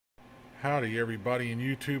Howdy everybody in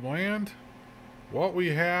YouTube land. What we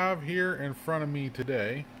have here in front of me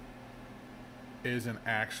today is an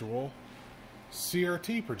actual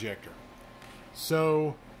CRT projector.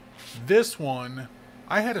 So this one,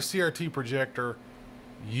 I had a CRT projector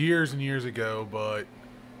years and years ago, but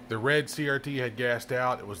the red CRT had gassed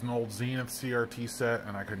out. It was an old Zenith CRT set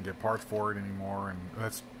and I couldn't get parts for it anymore, and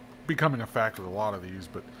that's becoming a fact with a lot of these.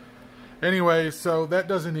 But anyway, so that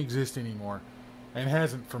doesn't exist anymore and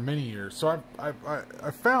hasn't for many years. So I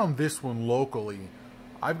found this one locally.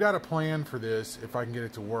 I've got a plan for this if I can get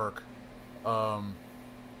it to work. I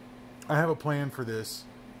have a plan for this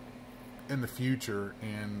in the future,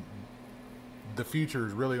 and the future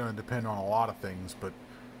is really going to depend on a lot of things, but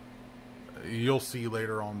you'll see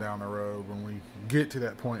later on down the road when we get to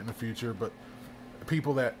that point in the future. But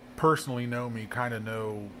people that personally know me kind of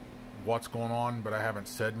know what's going on, but I haven't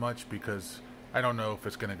said much because I don't know if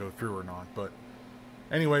it's going to go through or not. But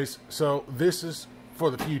anyways, so this is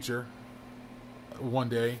for the future one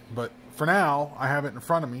day, but for now I have it in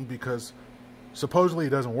front of me because supposedly it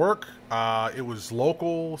doesn't work. It was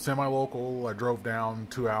local, semi-local. I drove down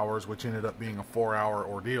 2 hours, which ended up being a 4-hour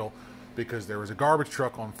ordeal because there was a garbage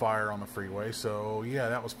truck on fire on the freeway. So yeah,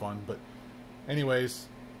 that was fun. But anyways,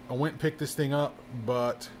 I went and picked this thing up,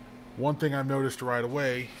 but one thing I've noticed right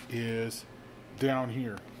away is down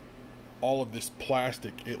here, all of this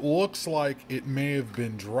plastic. It looks like it may have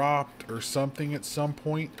been dropped or something at some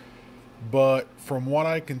point, but from what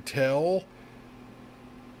I can tell,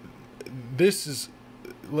 this is,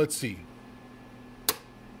 let's see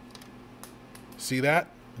that?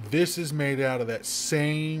 This is made out of that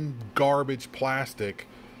same garbage plastic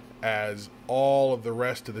as all of the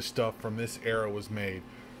rest of the stuff from this era was made.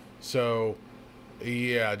 So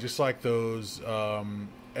yeah, just like those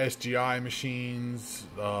SGI machines,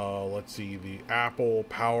 let's see, the Apple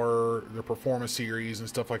Power, the Performance series and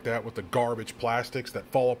stuff like that with the garbage plastics that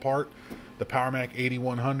fall apart, the Power Mac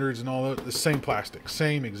 8100s and all that, the same plastic,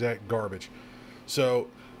 same exact garbage. So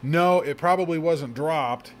no, it probably wasn't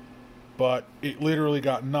dropped, but it literally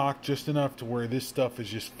got knocked just enough to where this stuff is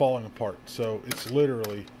just falling apart. So it's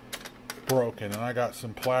literally broken, and I got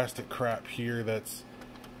some plastic crap here that's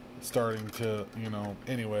starting to,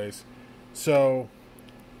 anyways. So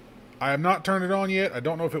I have not turned it on yet. I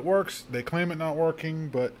don't know if it works. They claim it not working,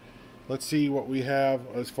 but let's see what we have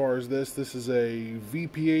as far as this. This is a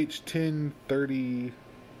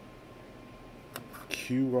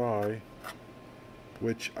VPH-1030Q1,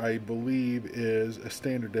 which I believe is a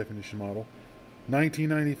standard definition model.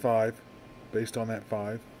 1995, based on that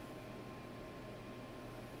 5.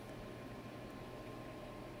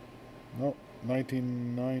 Nope,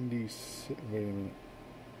 1996. Wait a minute.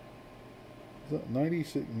 Is that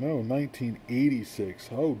 96? No, 1986.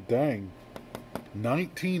 Oh, dang.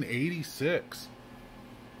 1986.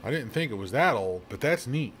 I didn't think it was that old, but that's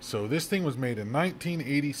neat. So this thing was made in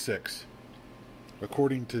 1986,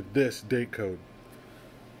 according to this date code.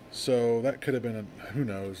 So that could have been who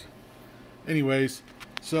knows. Anyways,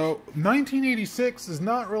 so 1986 is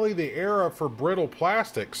not really the era for brittle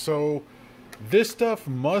plastic. So this stuff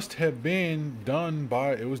must have been done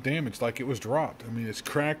by, it was damaged, like it was dropped. I mean, it's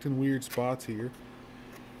cracked in weird spots here.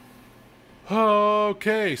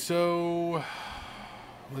 Okay, so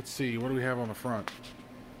let's see, what do we have on the front?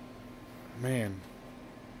 Man,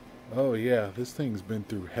 oh yeah, this thing's been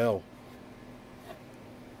through hell.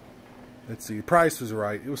 Let's see, the price was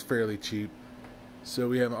right. It was fairly cheap. So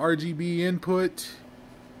we have RGB input.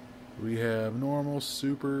 We have normal,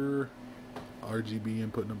 super, RGB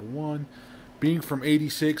input number 1. Being from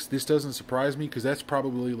 86, this doesn't surprise me because that's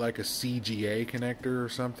probably like a CGA connector or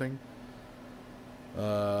something.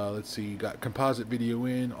 Let's see, you got composite video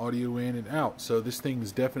in, audio in, and out. So this thing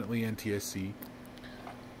is definitely NTSC.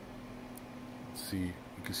 Let's see, you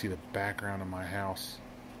can see the background of my house.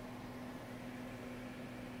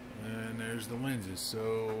 And there's the lenses.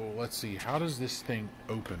 So let's see, how does this thing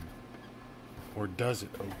open? Or does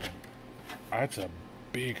it open? That's a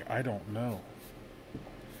big, I don't know.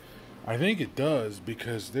 I think it does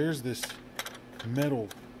because there's this metal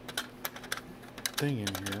thing in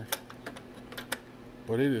here.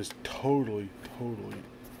 But it is totally,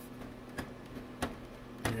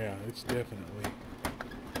 yeah, it's definitely,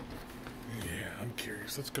 yeah, I'm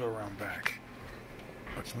curious. Let's go around back.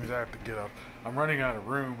 Which means I have to get up. I'm running out of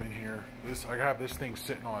room in here. I have this thing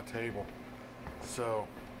sitting on a table. So,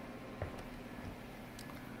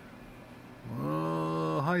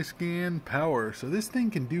 high scan power. So this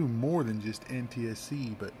thing can do more than just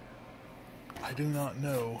NTSC, but I do not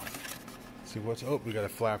know. Let's see what's, oh, we got a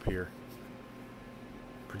flap here.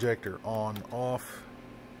 Projector on, off,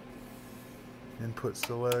 input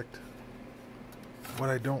select. What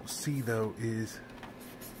I don't see though is,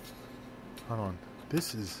 hold on,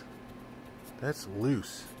 that's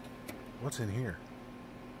loose. What's in here?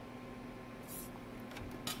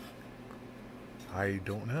 I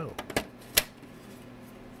don't know.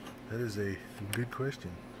 That is a good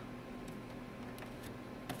question.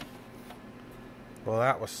 Well,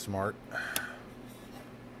 that was smart.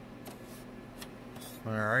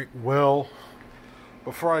 Alright, well,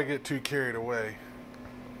 before I get too carried away,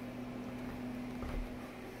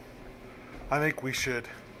 I think we should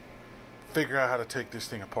figure out how to take this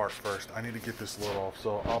thing apart first. I need to get this lid off,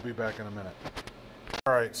 so I'll be back in a minute.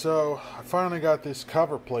 Alright, so I finally got this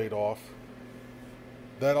cover plate off.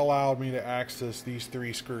 That allowed me to access these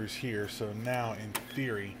 3 screws here, so now in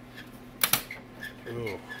theory,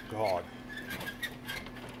 oh god,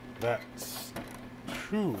 that's,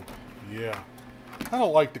 whew, yeah. I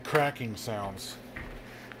don't like the cracking sounds.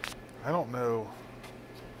 I don't know.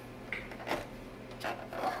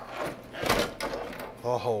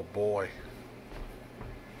 Oh boy.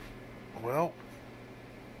 Well,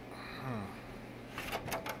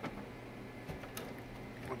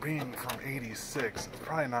 being from 86, it's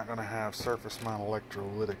probably not going to have surface mount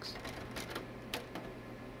electrolytics.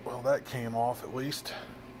 Well, that came off at least.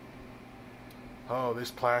 Oh, this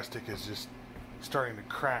plastic is just starting to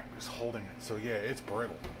crack, just holding it. So yeah, it's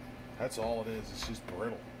brittle. That's all it is. It's just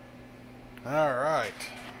brittle. All right.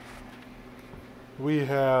 We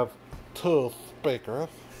have 2 speakers,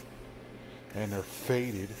 and they're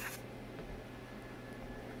faded.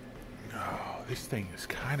 Oh, this thing is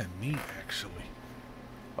kind of neat, actually.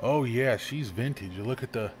 Oh yeah, she's vintage. You look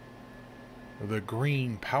at the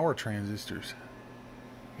green power transistors.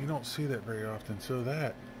 You don't see that very often. So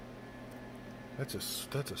that's a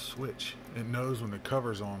switch. It knows when the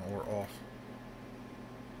cover's on or off.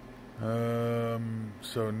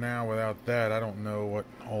 So now without that, I don't know what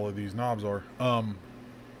all of these knobs are.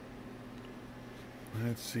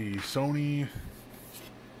 Let's see. Sony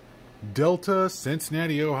Delta,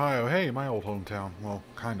 Cincinnati, Ohio. Hey, my old hometown. Well,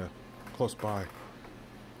 kind of close by.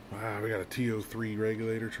 Wow, we got a TO3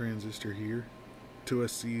 regulator transistor here.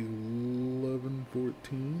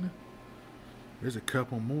 2SC1114. There's a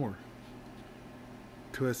couple more.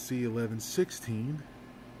 2SC1116.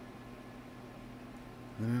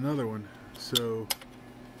 And another one. So,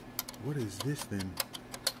 what is this then?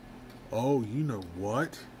 Oh, you know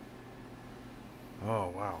what? Oh,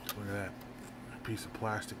 wow. Look at that. A piece of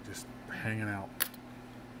plastic just hanging out.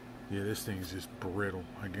 Yeah, this thing is just brittle,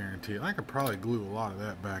 I guarantee it. I could probably glue a lot of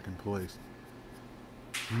that back in place.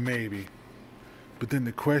 Maybe. But then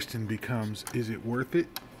the question becomes, is it worth it?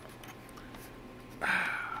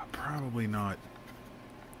 Probably not.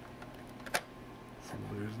 So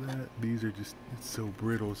there's that. These are just, it's so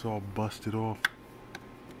brittle, it's all busted off.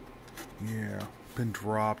 Yeah, been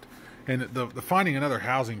dropped. And the finding another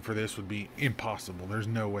housing for this would be impossible. There's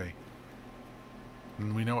no way.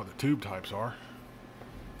 And we know what the tube types are.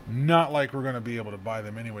 Not like we're going to be able to buy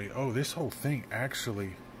them anyway. Oh, this whole thing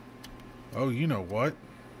actually... Oh, you know what?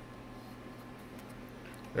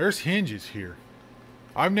 There's hinges here.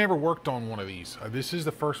 I've never worked on one of these. This is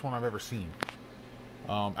the first one I've ever seen.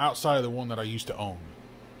 Outside of the one that I used to own.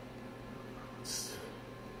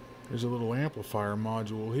 There's a little amplifier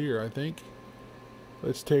module here, I think.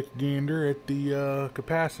 Let's take a gander at the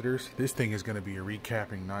capacitors. This thing is going to be a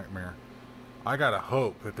recapping nightmare. I gotta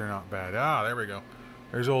hope that they're not bad. Ah, there we go.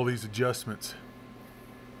 There's all these adjustments.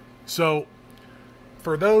 So,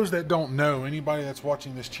 for those that don't know, anybody that's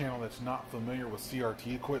watching this channel that's not familiar with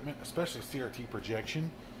CRT equipment, especially CRT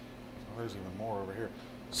projection, oh, there's even more over here.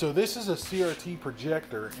 So this is a CRT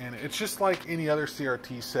projector, and it's just like any other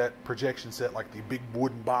CRT set, projection set, like the big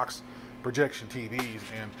wooden box projection TVs.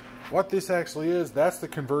 And what this actually is, that's the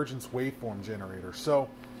convergence waveform generator. So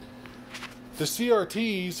the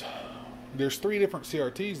CRTs, there's 3 different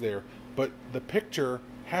CRTs there, but the picture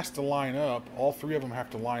has to line up, all 3 of them have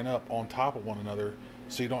to line up on top of one another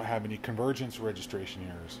so you don't have any convergence registration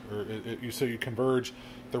errors. So you converge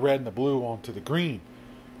the red and the blue onto the green.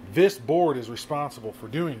 This board is responsible for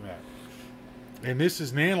doing that. And this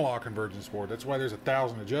is an analog convergence board. That's why there's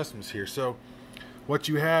 1,000 adjustments here. So what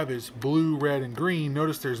you have is blue, red, and green.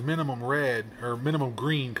 Notice there's minimum red, or minimum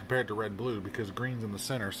green compared to red and blue, because green's in the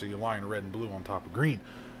center, so you line red and blue on top of green.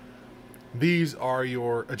 These are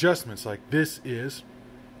your adjustments. Like this is,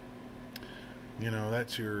 you know,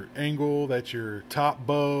 that's your angle, that's your top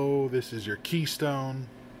bow, this is your keystone,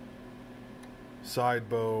 side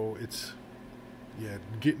bow. It's, yeah,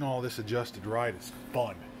 getting all this adjusted right is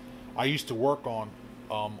fun. I used to work on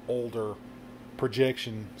older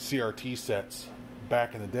projection CRT sets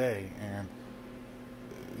back in the day, and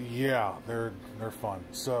yeah, they're fun.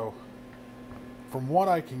 So from what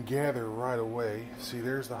I can gather right away, see,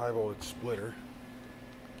 there's the high voltage splitter.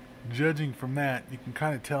 Judging from that, you can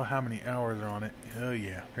kind of tell how many hours are on it. Oh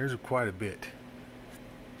yeah, there's quite a bit.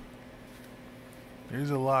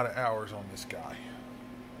 There's a lot of hours on this guy.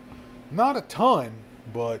 Not a ton,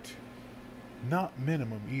 but not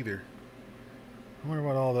minimum either. I wonder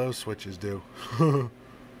what all those switches do.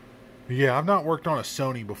 Yeah, I've not worked on a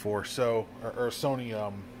Sony before, so or a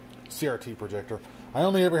Sony CRT projector. I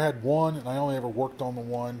only ever had one, and I only ever worked on the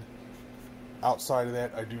one. Outside of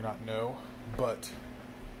that, I do not know. But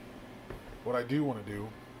what I do want to do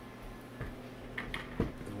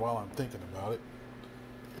is, while I'm thinking about it,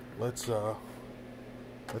 let's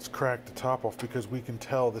crack the top off, because we can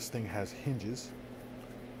tell this thing has hinges.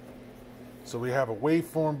 So we have a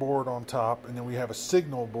waveform board on top, and then we have a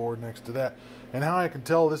signal board next to that. And how I can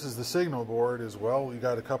tell this is the signal board is, well, you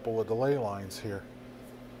got a couple of delay lines here,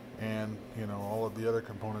 and you know, all of the other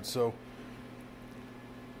components. So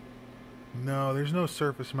no, there's no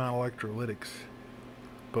surface mount electrolytics.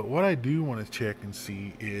 But what I do want to check and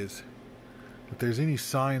see is if there's any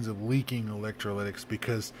signs of leaking electrolytics,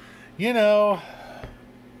 because, you know,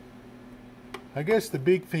 I guess the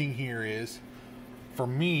big thing here is, for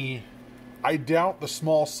me, I doubt the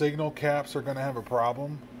small signal caps are going to have a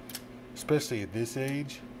problem, especially at this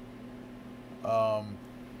age.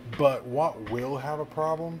 But what will have a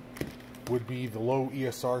problem would be the low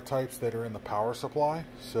ESR types that are in the power supply.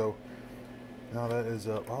 So now that is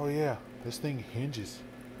up. Oh yeah, this thing hinges.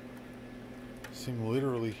 This thing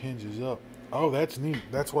literally hinges up. Oh, that's neat.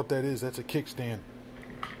 That's what that is. That's a kickstand.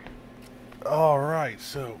 Alright,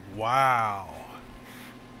 so wow.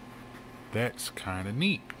 That's kind of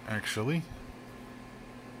neat, actually.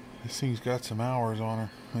 This thing's got some hours on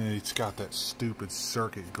her. It's got that stupid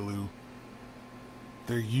circuit glue.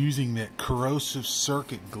 They're using that corrosive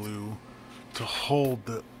circuit glue to hold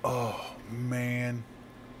the... Oh, man.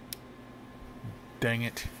 Dang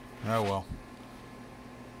it. Oh, well.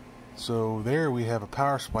 So there we have a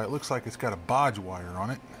power supply. It looks like it's got a bodge wire on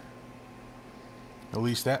it. At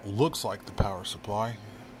least that looks like the power supply.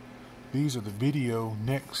 These are the video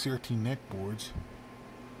CRT neck boards.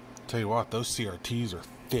 Tell you what, those CRTs are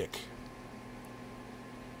thick.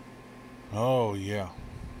 Oh yeah,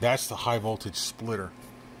 that's the high voltage splitter.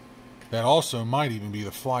 That also might even be the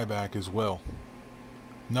flyback as well.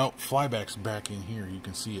 Nope, flyback's back in here. You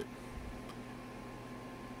can see it.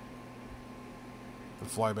 The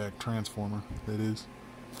flyback transformer, that is.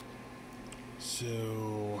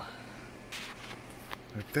 So,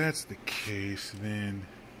 if that's the case, then...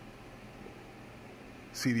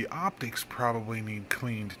 See, the optics probably need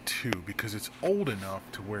cleaned too, because it's old enough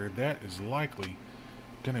to where that is likely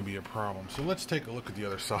going to be a problem. So let's take a look at the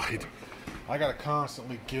other side. I got to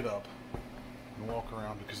constantly get up and walk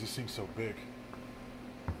around because this thing's so big.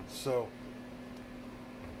 So,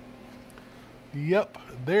 yep,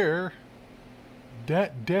 there.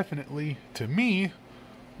 That definitely, to me,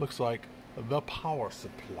 looks like the power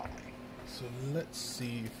supply. So let's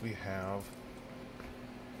see if we have...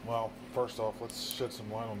 Well, first off, let's shed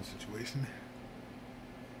some light on the situation.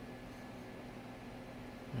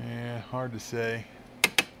 Yeah, hard to say.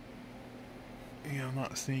 Yeah, I'm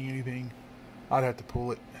not seeing anything. I'd have to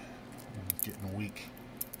pull it. I'm getting weak.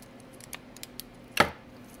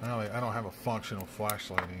 I don't have a functional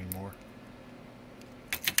flashlight anymore.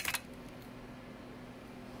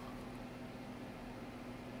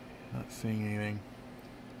 Not seeing anything.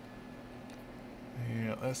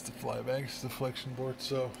 Yeah, that's the flyback, it's the flexion board.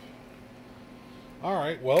 So,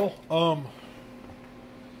 alright, well,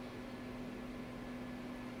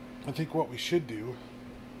 I think what we should do,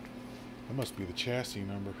 that must be the chassis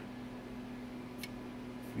number,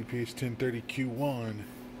 VPH-1030Q1,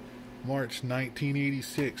 March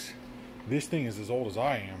 1986. This thing is as old as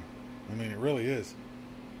I am. I mean, it really is.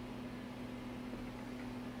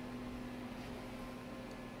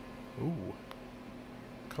 Ooh.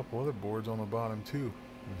 Couple other boards on the bottom too.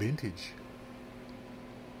 Vintage.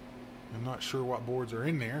 I'm not sure what boards are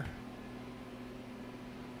in there.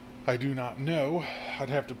 I do not know. I'd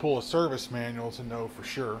have to pull a service manual to know for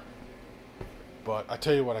sure. But I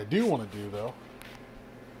tell you what I do want to do though.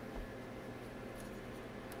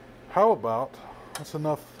 How about, that's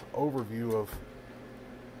enough overview of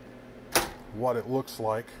what it looks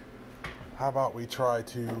like. How about we try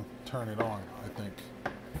to turn it on, I think.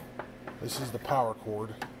 This is the power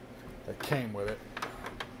cord that came with it.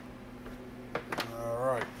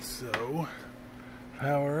 Alright, so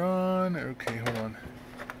power on. Okay, hold on.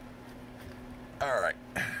 Alright.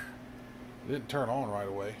 It didn't turn on right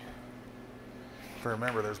away. If I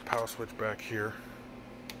remember, there's a power switch back here.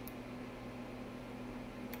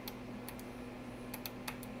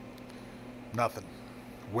 Nothing.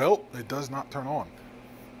 Well, it does not turn on.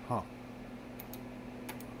 Huh.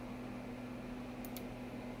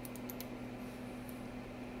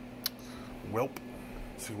 Welp.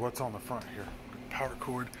 Let's see what's on the front here. Power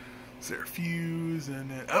cord. Is there a fuse? And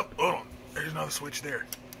then, oh, hold on. There's another switch there.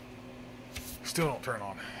 Still don't turn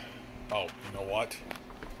on. Oh, you know what?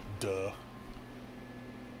 Duh.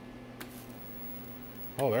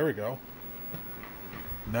 Oh, there we go.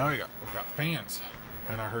 Now we've got fans.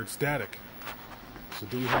 And I heard static. So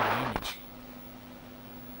do we have an image?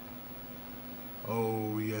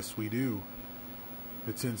 Oh, yes we do.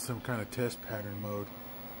 It's in some kind of test pattern mode.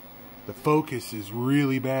 The focus is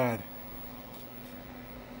really bad.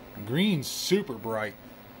 Green's super bright.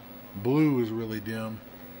 Blue is really dim.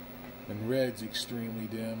 And red's extremely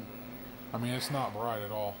dim. I mean, it's not bright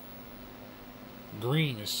at all.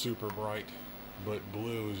 Green is super bright. But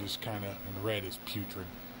blue is just kind of, and red is putrid.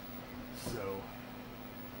 So,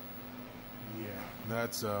 yeah,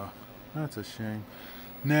 that's a shame.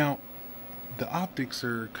 Now, the optics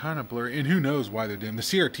are kind of blurry, and who knows why they're dim. The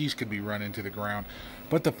CRTs could be run into the ground.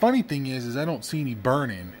 But the funny thing is I don't see any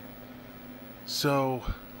burn-in. So,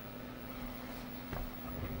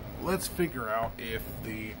 let's figure out if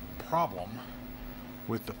the problem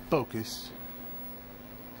with the focus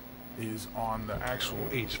is on the actual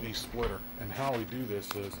HV splitter. And how we do this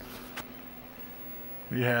is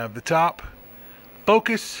we have the top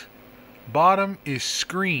focus, bottom is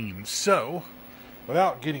screen. So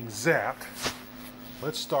without getting zapped,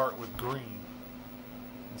 let's start with green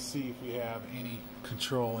and see if we have any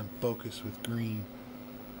control and focus with green.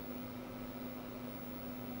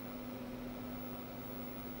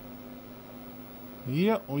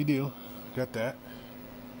 Yep, we do. Got that.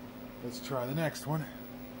 Let's try the next one.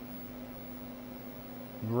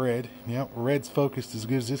 Red. Yep, red's focused as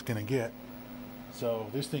good as it's going to get. So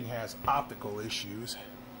this thing has optical issues.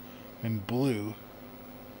 And blue.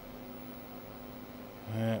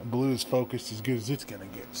 Blue is focused as good as it's going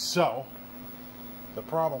to get. So the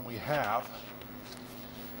problem we have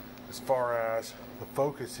as far as the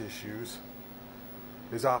focus issues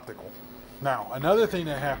is optical. Now, another thing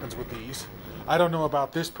that happens with these, I don't know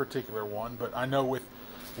about this particular one, but I know with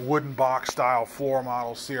wooden box style floor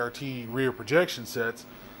model CRT rear projection sets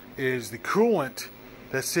is the coolant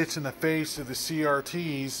that sits in the face of the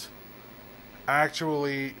CRTs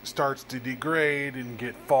actually starts to degrade and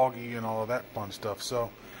get foggy and all of that fun stuff. So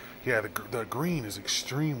yeah, the green is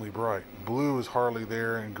extremely bright. Blue is hardly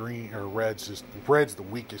there, and green or red's the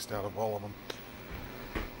weakest out of all of them.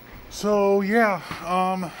 So yeah,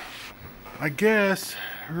 I guess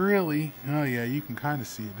really, oh yeah, you can kind of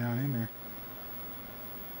see it down in there.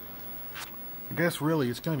 I guess really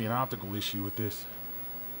it's going to be an optical issue with this.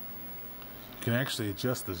 You can actually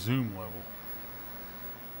adjust the zoom level.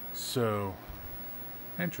 So,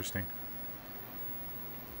 interesting.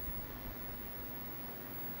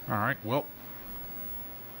 Alright, well,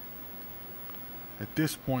 at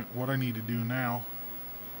this point what I need to do now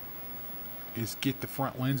is get the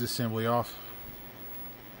front lens assembly off.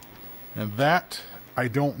 And that, I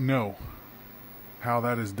don't know how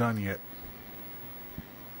that is done yet.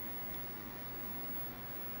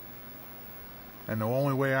 And the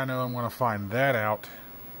only way I know I'm going to find that out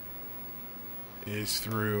is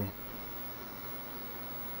through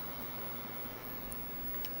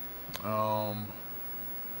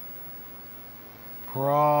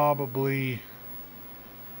probably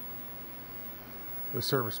the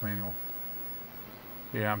service manual.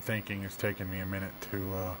 Yeah, I'm thinking it's taking me a minute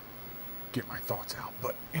to get my thoughts out.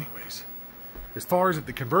 But anyways, as far as if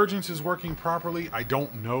the convergence is working properly, I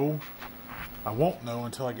don't know. I won't know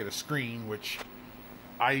until I get a screen, which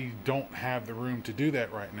I don't have the room to do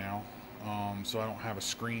that right now. So I don't have a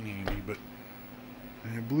screen handy, but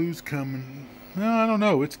blue's coming. No, I don't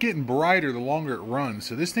know. It's getting brighter the longer it runs.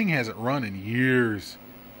 So this thing hasn't run in years.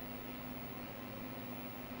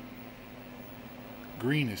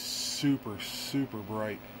 Green is super, super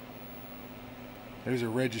bright. There's a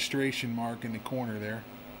registration mark in the corner there.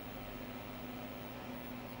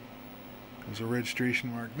 There's a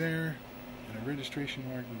registration mark there, and a registration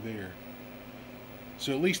mark there.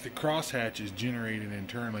 So at least the crosshatch is generated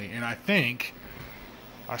internally, and I think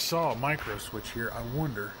I saw a micro switch here. I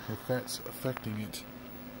wonder if that's affecting it.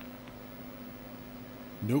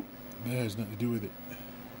 Nope, that has nothing to do with it.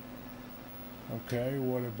 Okay,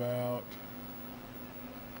 what about...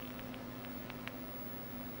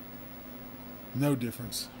 No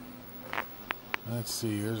difference. Let's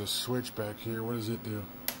see, there's a switch back here. What does it do?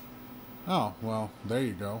 Oh, well, there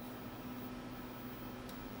you go.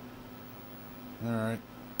 Alright.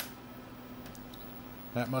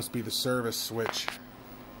 That must be the service switch.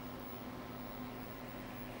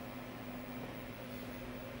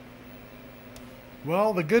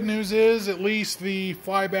 Well, the good news is at least the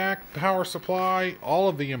flyback, power supply, all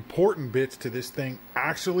of the important bits to this thing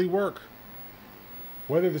actually work.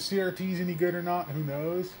 Whether the CRT is any good or not, who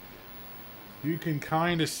knows? You can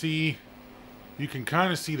kind of see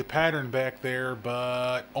the pattern back there,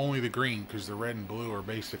 but only the green, because the red and blue are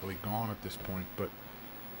basically gone at this point. But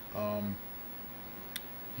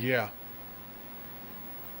yeah.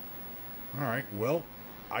 Alright, well,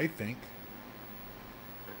 I think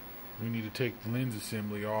we need to take the lens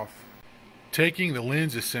assembly off. Taking the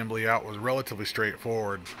lens assembly out was relatively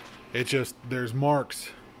straightforward. It just, there's marks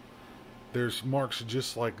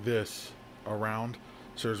just like this around.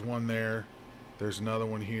 So there's one there, there's another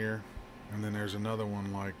one here, and then there's another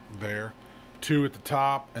one like there. Two at the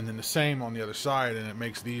top, and then the same on the other side, and it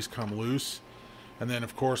makes these come loose. And then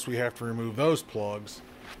of course we have to remove those plugs.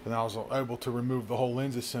 And I was able to remove the whole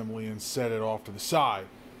lens assembly and set it off to the side.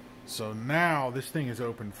 So now this thing is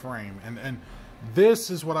open frame. And this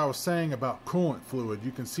is what I was saying about coolant fluid.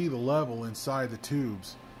 You can see the level inside the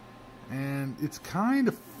tubes. And it's kind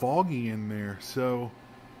of foggy in there. So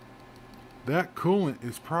that coolant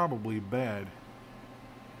is probably bad.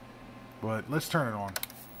 But let's turn it on.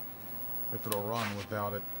 If it'll run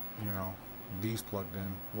without it, you know, these plugged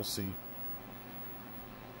in. We'll see.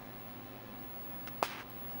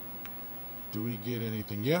 Do we get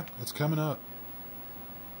anything? Yeah, it's coming up.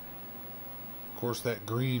 Of course, that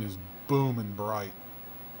green is booming bright.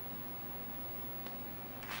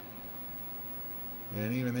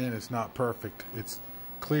 And even then, it's not perfect. It's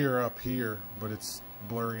clear up here, but it's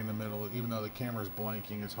blurry in the middle. Even though the camera's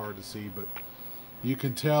blanking, it's hard to see. But you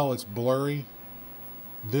can tell it's blurry.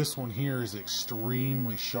 This one here is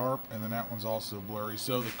extremely sharp, and then that one's also blurry.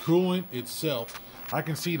 So the coolant itself, I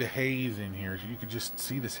can see the haze in here. You can just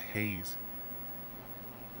see this haze.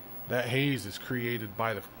 That haze is created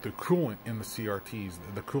by the coolant in the CRTs.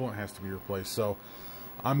 The coolant has to be replaced. So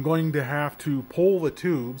I'm going to have to pull the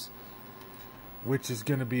tubes, which is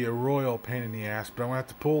going to be a royal pain in the ass. But I'm going to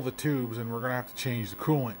have to pull the tubes, and we're going to have to change the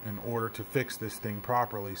coolant in order to fix this thing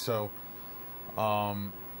properly. So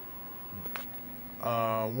one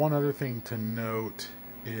other thing to note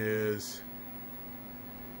is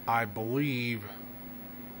I believe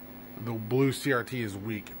the blue CRT is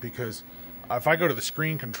weak, because if I go to the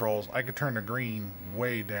screen controls, I could turn the green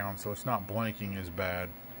way down so it's not blanking as bad.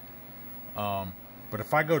 But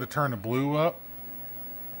if I go to turn the blue up,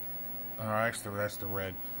 actually that's the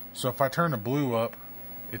red. So if I turn the blue up,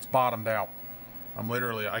 it's bottomed out.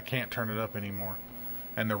 I can't turn it up anymore.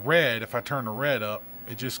 And the red, if I turn the red up,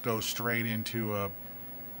 it just goes straight into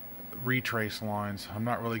retrace lines. I'm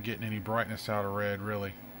not really getting any brightness out of red,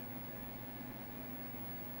 really.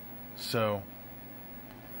 So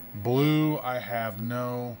blue, I have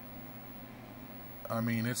no,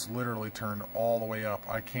 it's literally turned all the way up.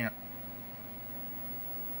 I can't,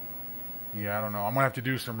 yeah, I don't know. I'm gonna have to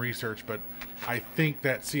do some research, but I think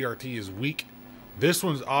that CRT is weak. This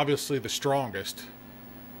one's obviously the strongest.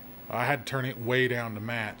 I had to turn it way down to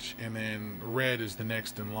match, and then red is the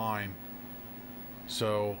next in line.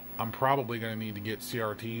 So I'm probably gonna need to get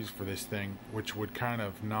CRTs for this thing, which would kind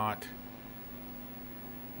of not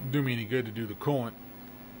do me any good to do the coolant.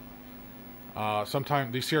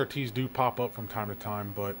 Sometimes these CRTs do pop up from time to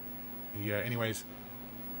time, but yeah, anyways,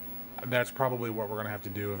 that's probably what we're going to have to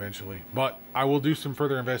do eventually. But I will do some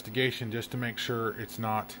further investigation just to make sure it's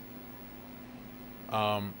not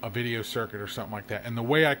a video circuit or something like that. And the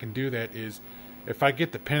way I can do that is, if I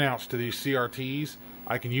get the pinouts to these CRTs,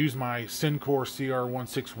 I can use my Syncor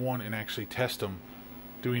CR161 and actually test them,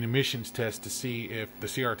 doing emissions tests to see if the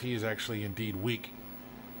CRT is actually indeed weak.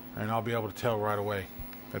 And I'll be able to tell right away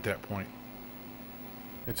at that point.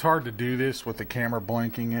 It's hard to do this with the camera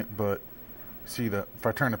blanking it, but see that if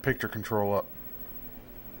I turn the picture control up,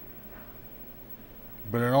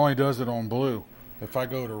 but it only does it on blue. If I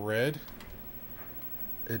go to red,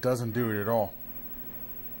 it doesn't do it at all.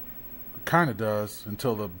 It kind of does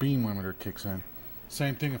until the beam limiter kicks in.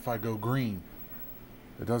 Same thing if I go green.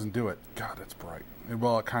 It doesn't do it. God, that's bright.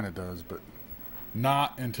 Well, it kind of does, but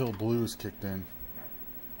not until blue's kicked in.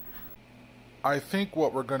 I think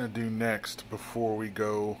what we're going to do next, before we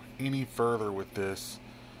go any further with this,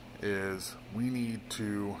 is we need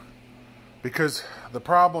to, because the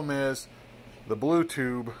problem is the blue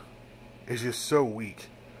tube is just so weak.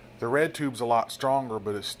 The red tube's a lot stronger,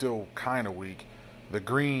 but it's still kind of weak. The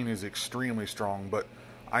green is extremely strong, but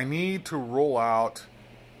I need to roll out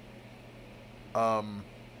the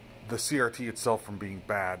CRT itself from being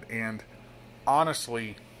bad. And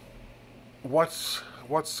honestly, what's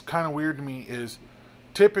kind of weird to me is,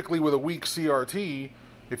 typically with a weak CRT,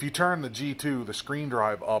 if you turn the G2, the screen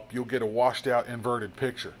drive, up, you'll get a washed out inverted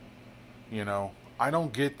picture. You know, I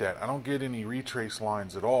don't get that. I don't get any retrace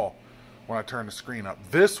lines at all when I turn the screen up.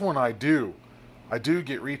 This one I do. I do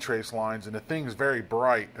get retrace lines, and the thing's very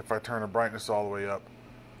bright if I turn the brightness all the way up.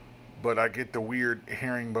 But I get the weird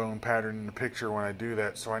herringbone pattern in the picture when I do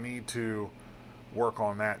that, so I need to work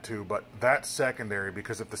on that too. But that's secondary,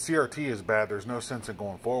 because if the CRT is bad, there's no sense in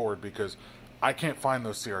going forward, because I can't find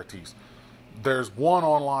those CRTs. There's one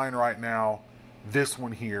online right now, this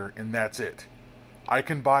one here, and that's it. I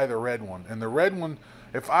can buy the red one, and the red one,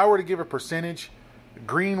 if I were to give a percentage,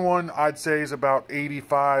 green one I'd say is about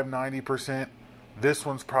 85-90%. This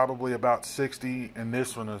one's probably about 60, and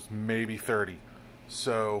this one is maybe 30.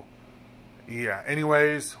 So yeah,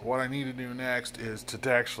 anyways, what I need to do next is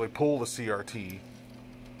to actually pull the CRT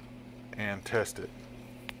and test it.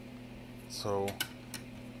 So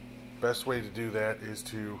best way to do that is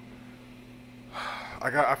to,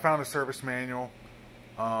 I found a service manual,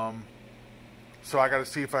 so I got to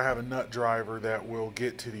see if I have a nut driver that will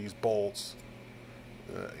get to these bolts.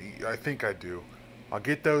 I think I do. I'll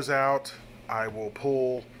get those out. I will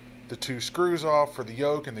pull the 2 screws off for the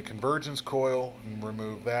yoke and the convergence coil, and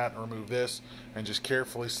remove that, and remove this, and just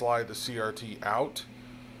carefully slide the CRT out.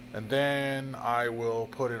 And then I will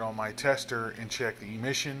put it on my tester and check the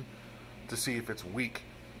emission to see if it's weak.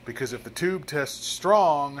 Because if the tube tests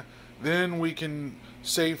strong, then we can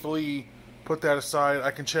safely put that aside.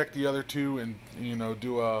 I can check the other 2 and, you know,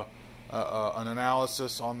 do an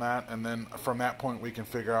analysis on that, and then from that point we can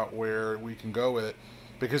figure out where we can go with it.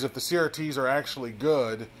 Because if the CRTs are actually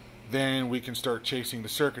good, then we can start chasing the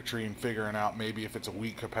circuitry and figuring out maybe if it's a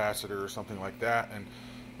weak capacitor or something like that. And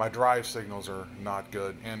my drive signals are not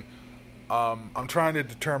good. And I'm trying to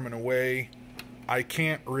determine a way. I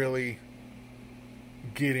can't really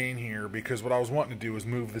get in here, because what I was wanting to do is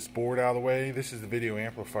move this board out of the way. This is the video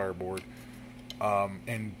amplifier board.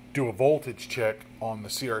 And do a voltage check on the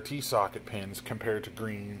CRT socket pins compared to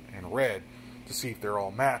green and red to see if they're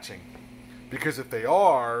all matching. Because if they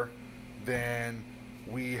are, then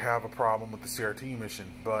we have a problem with the CRT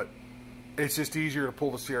emission. But it's just easier to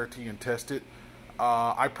pull the CRT and test it.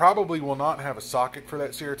 I probably will not have a socket for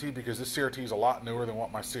that CRT, because this CRT is a lot newer than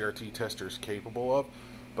what my CRT tester is capable of.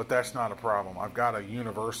 But that's not a problem. I've got a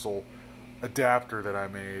universal adapter that I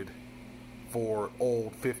made for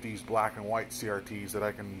old 50s black and white CRTs that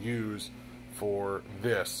I can use for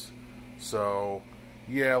this. So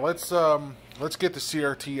yeah, let's get the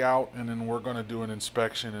CRT out, and then we're going to do an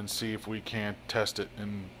inspection and see if we can test it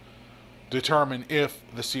and determine if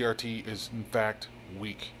the CRT is in fact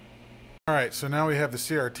weak. Alright, so now we have the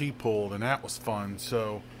CRT pulled, and that was fun.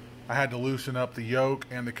 So I had to loosen up the yoke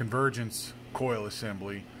and the convergence coil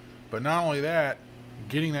assembly. But not only that,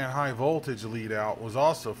 getting that high voltage lead out was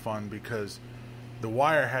also fun, because the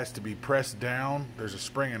wire has to be pressed down. There's a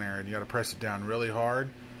spring in there, and you got to press it down really hard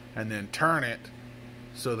and then turn it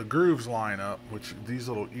so the grooves line up, which these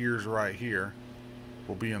little ears right here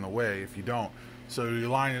will be in the way if you don't. So you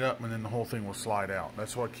line it up, and then the whole thing will slide out.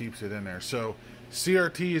 That's what keeps it in there. So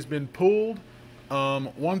CRT has been pulled.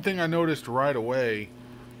 One thing I noticed right away,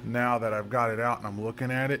 now that I've got it out and I'm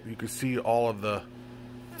looking at it, you can see all of the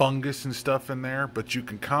fungus and stuff in there, but you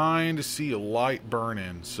can kind of see a light burn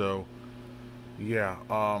in. So yeah,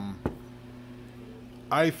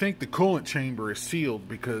 I think the coolant chamber is sealed,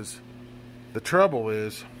 because the trouble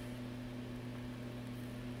is,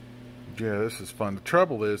 yeah, this is fun. The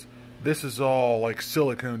trouble is, this is all like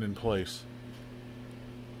siliconed in place.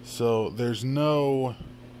 So there's no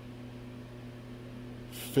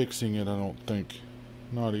fixing it, I don't think.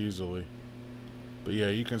 Not easily. But yeah,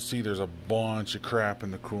 you can see there's a bunch of crap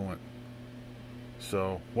in the coolant.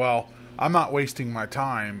 So, well, I'm not wasting my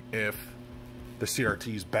time if the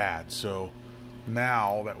CRT is bad. So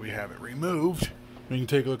now that we have it removed, we can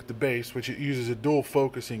take a look at the base, which it uses a dual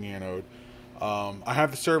focusing anode. I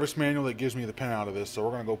have the service manual that gives me the pinout of this, so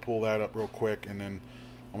we're going to go pull that up real quick, and then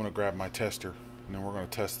I'm going to grab my tester, and then we're going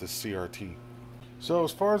to test this CRT. So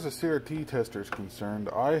as far as the CRT tester is concerned,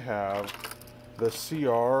 I have the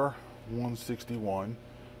CR161,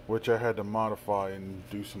 which I had to modify and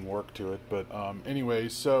do some work to it. But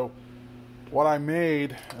anyways, so what I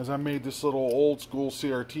made is I made this little old school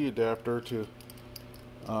CRT adapter to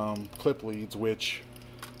clip leads, which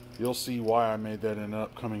you'll see why I made that in an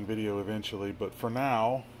upcoming video eventually. But for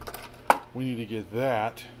now, we need to get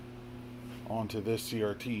that onto this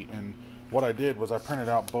CRT. And what I did was I printed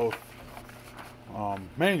out both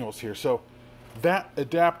manuals here. So that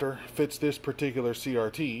adapter fits this particular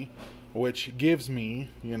CRT, which gives me,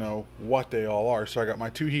 you know, what they all are. So I got my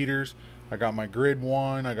 2 heaters, I got my grid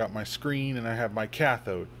 1, I got my screen, and I have my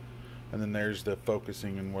cathode. And then there's the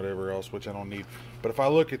focusing and whatever else, which I don't need. But if I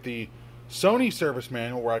look at the Sony service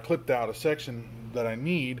manual, where I clipped out a section that I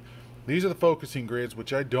need. These are the focusing grids,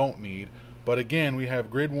 which I don't need. But again, we have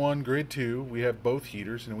grid 1, grid 2, we have both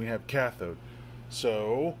heaters, and we have cathode.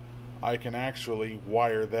 So I can actually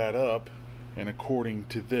wire that up, and according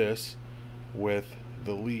to this, with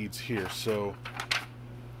the leads here. So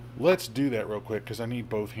let's do that real quick, because I need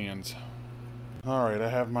both hands. Alright, I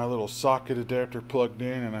have my little socket adapter plugged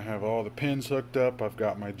in, and I have all the pins hooked up. I've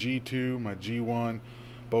got my G2, my G1,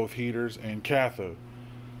 both heaters, and cathode.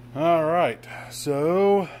 Alright,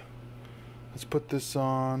 so let's put this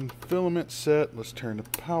on filament set. Let's turn the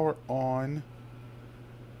power on.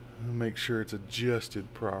 Make sure it's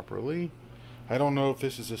adjusted properly. I don't know if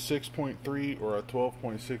this is a 6.3 or a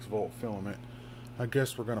 12.6 volt filament. I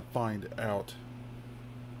guess we're going to find out.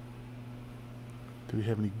 Do we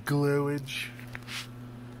have any glowage?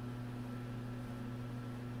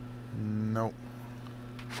 Nope.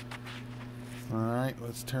 Alright,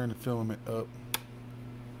 let's turn the filament up.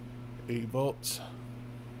 8 volts. Do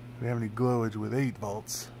we have any glowage with 8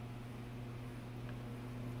 volts?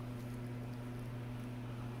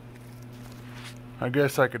 I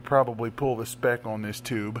guess I could probably pull the spec on this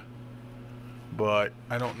tube, but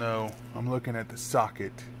I don't know. I'm looking at the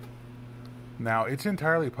socket. Now, it's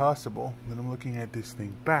entirely possible that I'm looking at this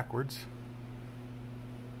thing backwards.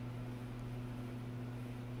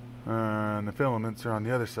 And the filaments are on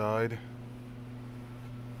the other side.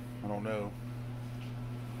 I don't know.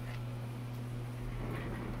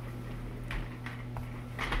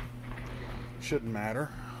 Shouldn't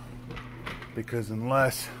matter, because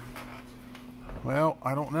unless, well,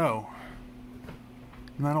 I don't know.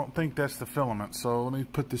 And I don't think that's the filament. So let me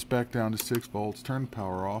put this back down to 6 volts, turn the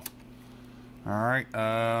power off. Alright,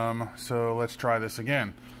 so let's try this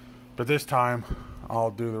again. But this time,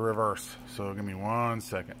 I'll do the reverse. So give me 1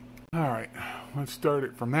 second. Alright, let's start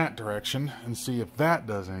it from that direction and see if that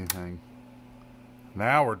does anything.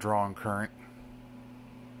 Now we're drawing current.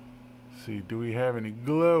 See, do we have any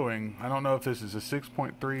glowing? I don't know if this is a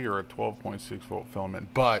 6.3 or a 12.6 volt filament,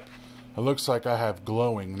 but it looks like I have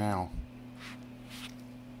glowing now.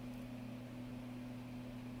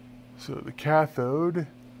 So the cathode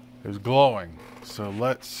is glowing. So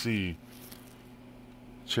let's see.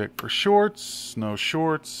 Check for shorts. No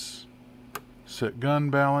shorts. Set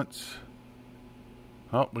gun balance.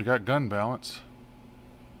 Oh, we got gun balance.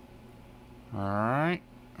 Alright.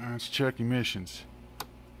 Let's check emissions.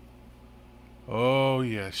 Oh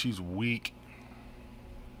yeah, she's weak.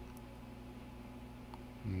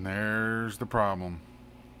 And there's the problem.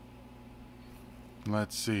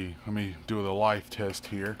 Let's see. Let me do the life test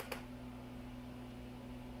here.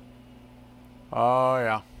 Oh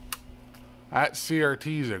yeah. That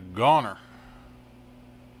CRT's a goner.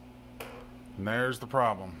 And there's the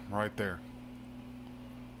problem right there.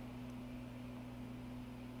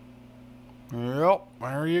 Yep,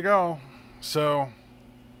 there you go. So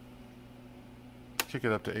kick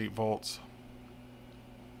it up to 8 volts.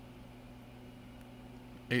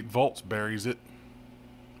 8 volts buries it.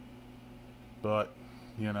 But,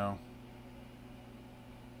 you know,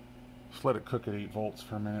 just let it cook at 8 volts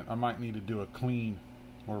for a minute. I might need to do a clean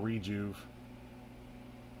or rejuve.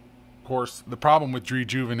 Of course, the problem with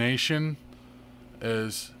rejuvenation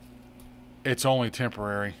is it's only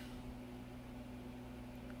temporary.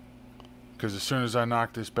 Because as soon as I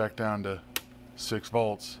knock this back down to 6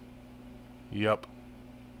 volts, yep,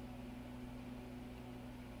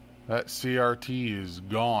 that CRT is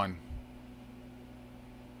gone.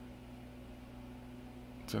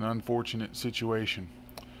 It's an unfortunate situation.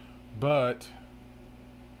 But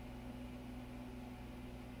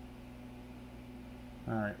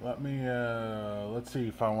alright, let's see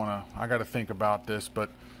if I gotta think about this, but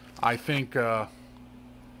I think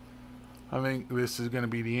this is gonna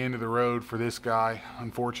be the end of the road for this guy,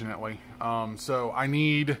 unfortunately. So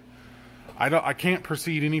I can't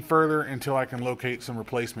proceed any further until I can locate some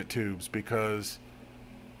replacement tubes, because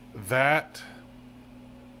that's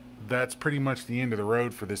pretty much the end of the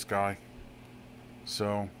road for this guy.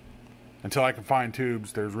 So until I can find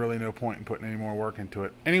tubes, there's really no point in putting any more work into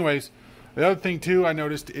it. Anyways, the other thing too I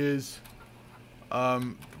noticed is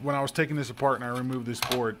when I was taking this apart and I removed this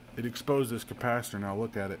board, it exposed this capacitor. Now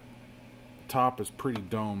look at it. The top is pretty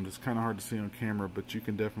domed. It's kind of hard to see on camera, but you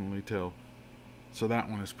can definitely tell. So that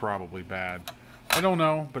one is probably bad. I don't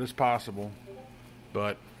know, but it's possible.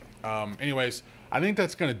 But anyways, I think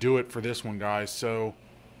that's going to do it for this one, guys. So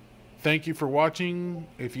thank you for watching.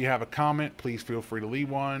 If you have a comment, please feel free to leave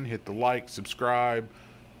one. Hit the like, subscribe.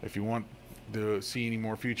 If you want to see any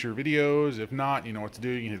more future videos. If not, you know what to do.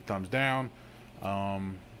 You can hit thumbs down.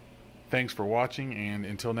 Thanks for watching, and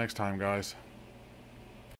until next time, guys.